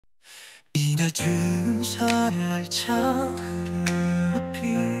늦은 설차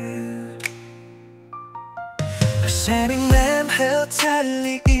appear. A setting lamp held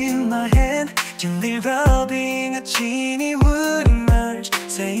tightly in my hand, gently rubbing a genie would emerge,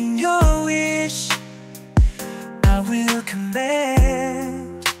 saying your wish I will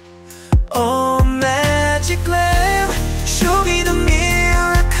command. Oh magic lamp, show me the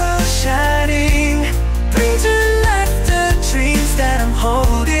miracle shining, bring to life the dreams that I'm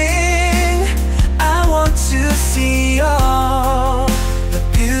holding. I want to see all the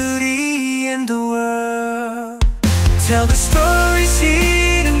beauty in the world. Tell the stories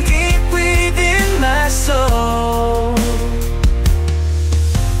hidden deep within my soul.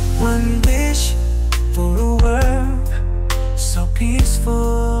 One wish for a world so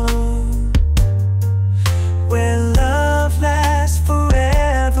peaceful, where love lasts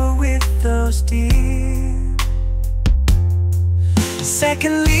forever with those dear.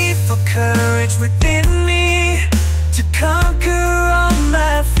 Secondly, for courage within me to conquer all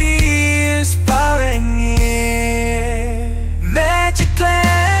my fears far and near. Magic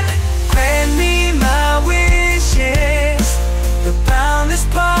land, grant me my wishes, the boundless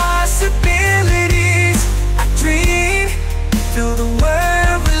possibilities. I dream, fill the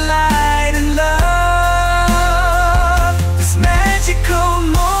world with light and love. This magical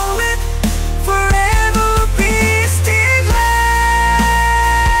moment forever be still glad.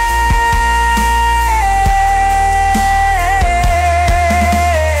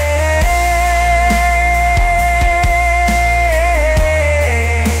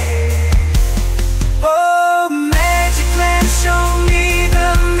 Oh, magic lamp, show me the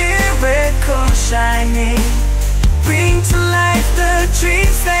miracle shining, bring to life the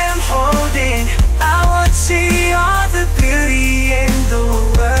dreams that I'm holding. I want to see all the beauty in the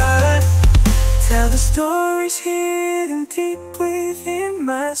world. Tell the stories hidden deep within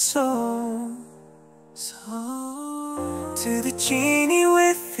my soul. To the genie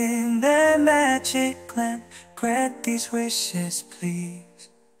within the magic lamp, grant these wishes, please.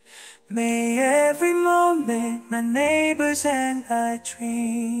 May every moment my neighbors and I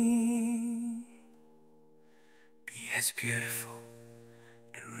dream be as beautiful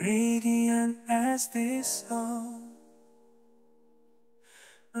and radiant as this song,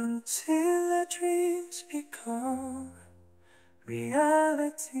 until our dreams become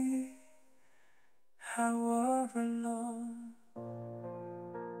reality, however long.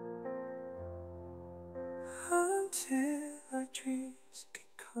 Until our dreams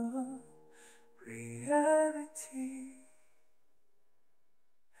become